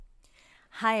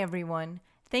Hi, everyone.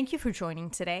 Thank you for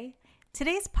joining today.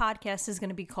 Today's podcast is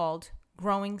going to be called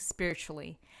Growing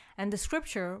Spiritually, and the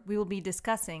scripture we will be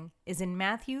discussing is in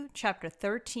Matthew chapter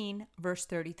 13, verse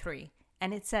 33,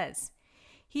 and it says,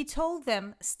 "He told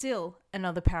them still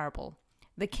another parable.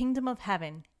 The kingdom of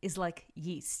heaven is like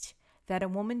yeast that a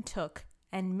woman took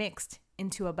and mixed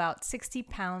into about 60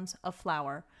 pounds of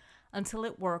flour until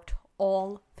it worked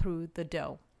all through the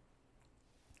dough."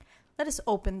 Let us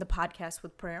open the podcast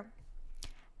with prayer.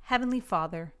 Heavenly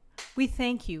Father, we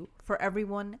thank you for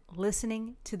everyone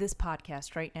listening to this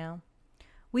podcast right now.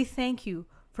 We thank you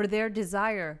for their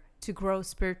desire to grow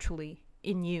spiritually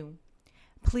in you.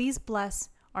 Please bless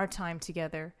our time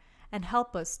together and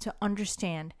help us to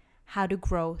understand how to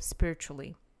grow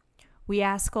spiritually. We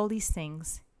ask all these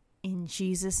things in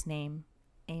Jesus' name.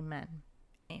 Amen.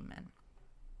 Amen.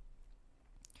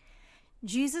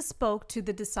 Jesus spoke to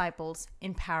the disciples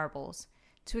in parables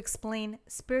to explain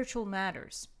spiritual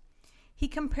matters. He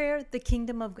compared the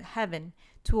kingdom of heaven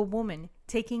to a woman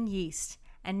taking yeast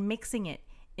and mixing it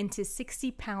into 60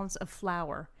 pounds of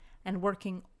flour and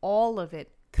working all of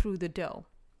it through the dough.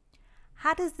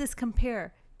 How does this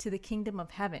compare to the kingdom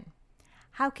of heaven?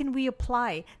 How can we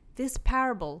apply this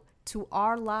parable to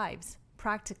our lives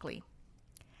practically?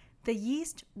 The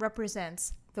yeast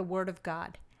represents the Word of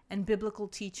God and biblical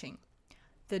teaching.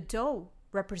 The dough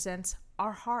represents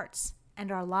our hearts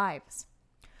and our lives.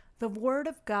 The Word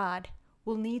of God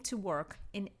will need to work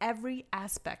in every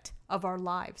aspect of our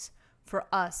lives for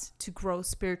us to grow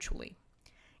spiritually.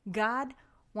 God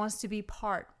wants to be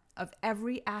part of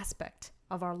every aspect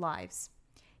of our lives.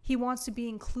 He wants to be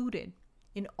included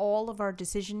in all of our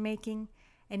decision making,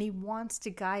 and He wants to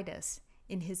guide us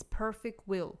in His perfect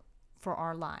will for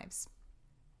our lives.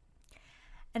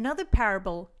 Another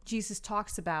parable Jesus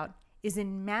talks about is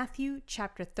in Matthew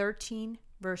chapter 13,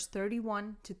 verse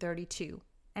 31 to 32,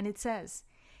 and it says,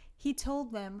 "He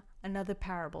told them another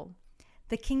parable.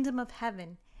 The kingdom of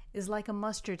heaven is like a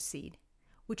mustard seed,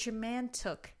 which a man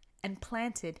took and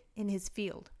planted in his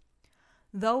field.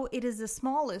 Though it is the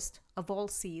smallest of all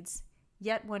seeds,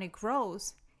 yet when it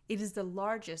grows, it is the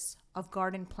largest of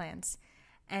garden plants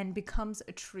and becomes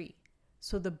a tree,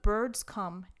 so the birds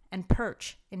come and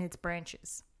perch in its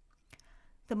branches."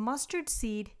 The mustard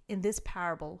seed in this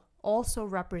parable also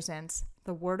represents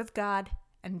the Word of God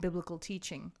and biblical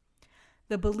teaching.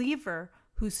 The believer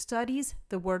who studies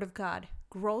the Word of God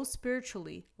grows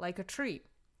spiritually like a tree.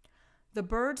 The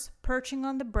birds perching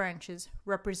on the branches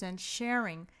represent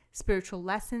sharing spiritual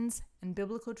lessons and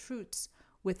biblical truths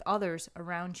with others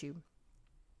around you.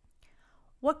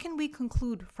 What can we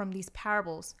conclude from these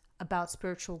parables about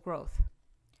spiritual growth?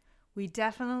 We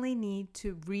definitely need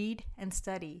to read and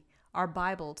study our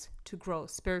Bibles to grow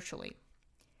spiritually.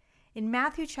 In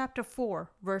Matthew chapter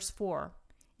 4, verse 4,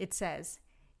 it says,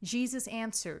 Jesus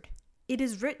answered, "It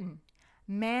is written,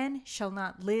 man shall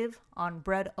not live on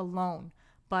bread alone,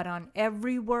 but on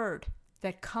every word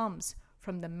that comes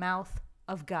from the mouth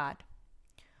of God."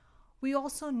 We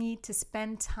also need to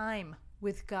spend time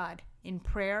with God in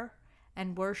prayer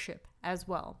and worship as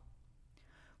well.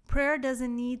 Prayer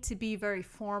doesn't need to be very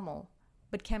formal,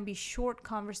 but can be short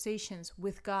conversations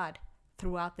with God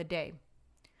throughout the day.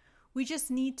 We just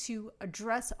need to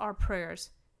address our prayers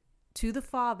to the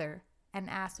Father and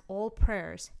ask all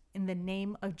prayers in the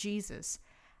name of Jesus,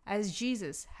 as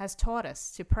Jesus has taught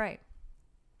us to pray.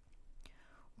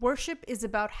 Worship is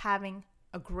about having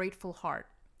a grateful heart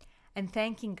and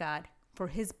thanking God for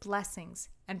His blessings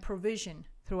and provision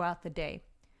throughout the day.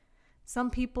 Some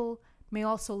people may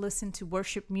also listen to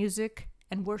worship music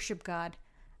and worship God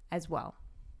as well.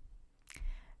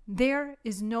 There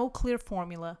is no clear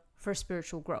formula for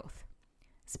spiritual growth.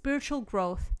 Spiritual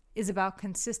growth is about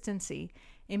consistency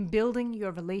in building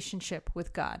your relationship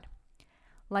with God.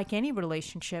 Like any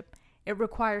relationship, it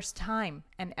requires time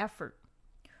and effort.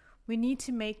 We need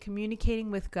to make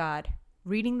communicating with God,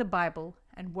 reading the Bible,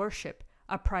 and worship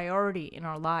a priority in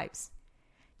our lives.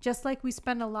 Just like we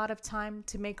spend a lot of time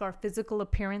to make our physical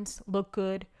appearance look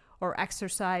good or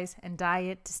exercise and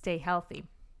diet to stay healthy,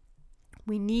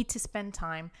 we need to spend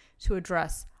time to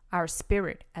address our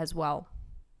spirit as well.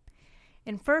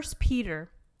 In 1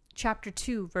 Peter chapter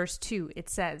 2, verse 2, it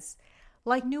says,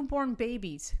 "Like newborn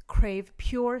babies crave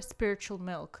pure spiritual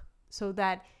milk, so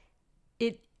that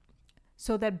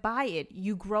by it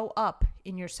you grow up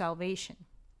in your salvation."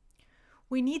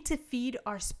 We need to feed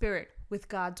our spirit with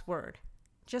God's word,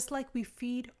 just like we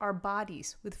feed our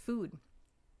bodies with food.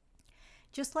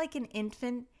 Just like an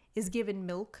infant is given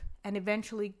milk and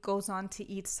eventually goes on to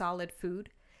eat solid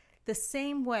food, the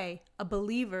same way a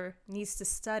believer needs to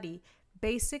study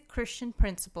basic Christian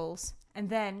principles and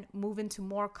then move into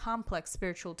more complex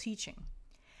spiritual teaching.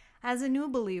 As a new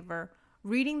believer,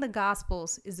 reading the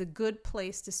Gospels is a good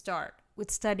place to start with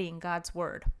studying God's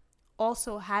Word.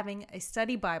 Also, having a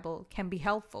study Bible can be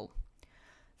helpful.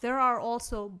 There are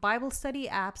also Bible study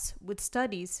apps with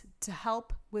studies to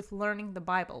help with learning the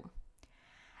Bible.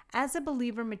 As a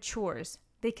believer matures,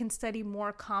 they can study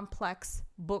more complex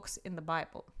books in the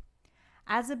Bible.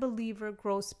 As a believer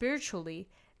grows spiritually,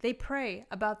 they pray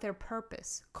about their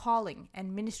purpose, calling,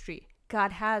 and ministry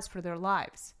God has for their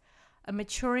lives. A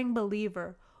maturing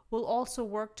believer will also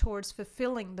work towards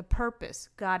fulfilling the purpose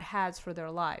God has for their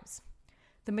lives.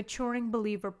 The maturing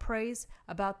believer prays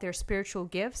about their spiritual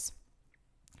gifts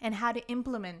and how to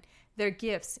implement their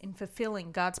gifts in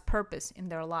fulfilling God's purpose in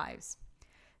their lives.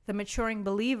 The maturing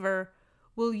believer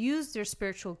will use their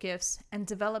spiritual gifts and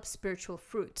develop spiritual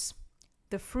fruits.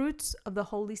 The fruits of the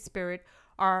Holy Spirit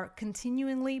are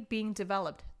continually being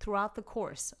developed throughout the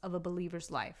course of a believer's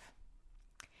life.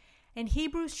 In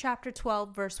Hebrews chapter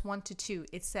 12, verse 1-2,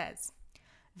 it says,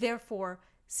 "Therefore,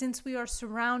 since we are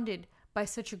surrounded by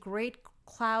such a great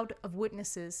cloud of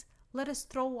witnesses, let us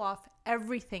throw off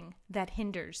everything that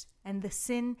hinders and the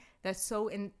sin that so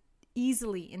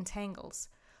easily entangles.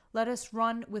 Let us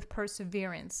run with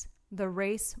perseverance the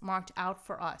race marked out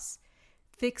for us,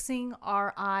 fixing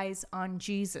our eyes on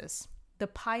Jesus, the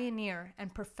pioneer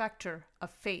and perfecter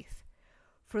of faith.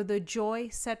 For the joy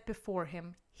set before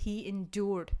him, he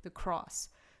endured the cross,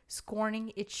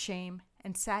 scorning its shame,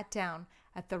 and sat down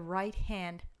at the right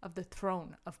hand of the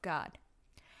throne of God."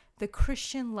 The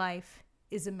Christian life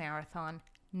is a marathon,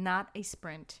 not a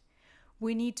sprint.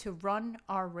 We need to run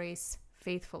our race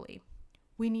faithfully.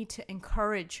 We need to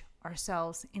encourage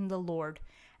ourselves in the Lord,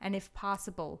 and if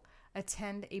possible,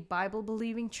 attend a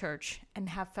Bible-believing church and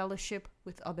have fellowship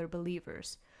with other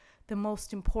believers. The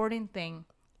most important thing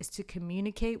is to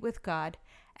communicate with God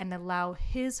and allow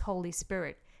His Holy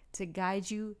Spirit to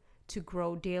guide you to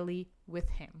grow daily with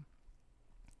Him.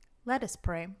 Let us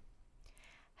pray.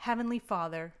 Heavenly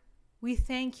Father, we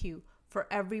thank you for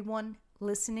everyone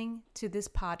listening to this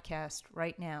podcast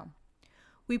right now.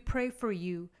 We pray for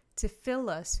you to fill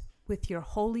us with your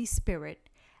Holy Spirit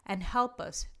and help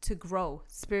us to grow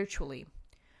spiritually.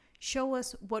 Show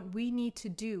us what we need to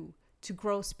do to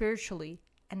grow spiritually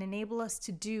and enable us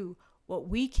to do what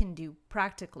we can do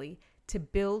practically to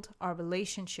build our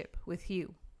relationship with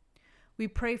you. We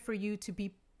pray for you to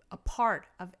be a part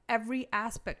of every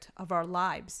aspect of our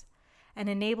lives and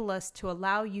enable us to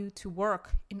allow you to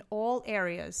work in all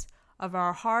areas of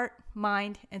our heart,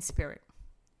 mind, and spirit.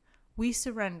 We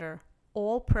surrender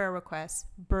all prayer requests,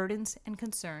 burdens, and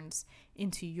concerns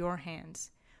into your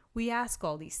hands. We ask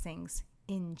all these things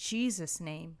in Jesus'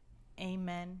 name.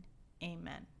 Amen.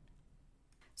 Amen.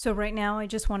 So right now, I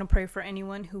just want to pray for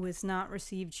anyone who has not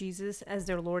received Jesus as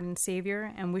their Lord and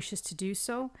Savior and wishes to do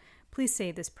so. Please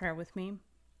say this prayer with me.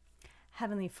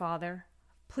 Heavenly Father,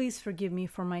 please forgive me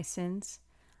for my sins.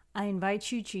 I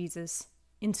invite you, Jesus,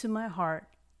 into my heart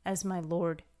as my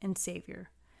Lord and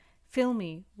Savior. Fill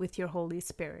me with your Holy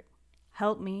Spirit.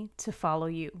 Help me to follow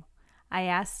you. I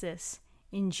ask this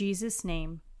in Jesus'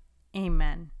 name.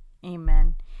 Amen.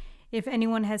 Amen. If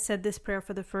anyone has said this prayer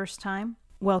for the first time,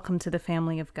 welcome to the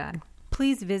family of God.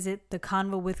 Please visit the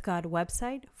Convo with God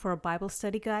website for a Bible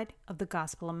study guide of the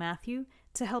Gospel of Matthew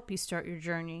to help you start your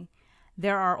journey.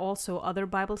 There are also other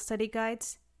Bible study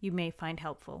guides you may find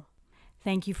helpful.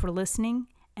 Thank you for listening,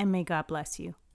 and may God bless you.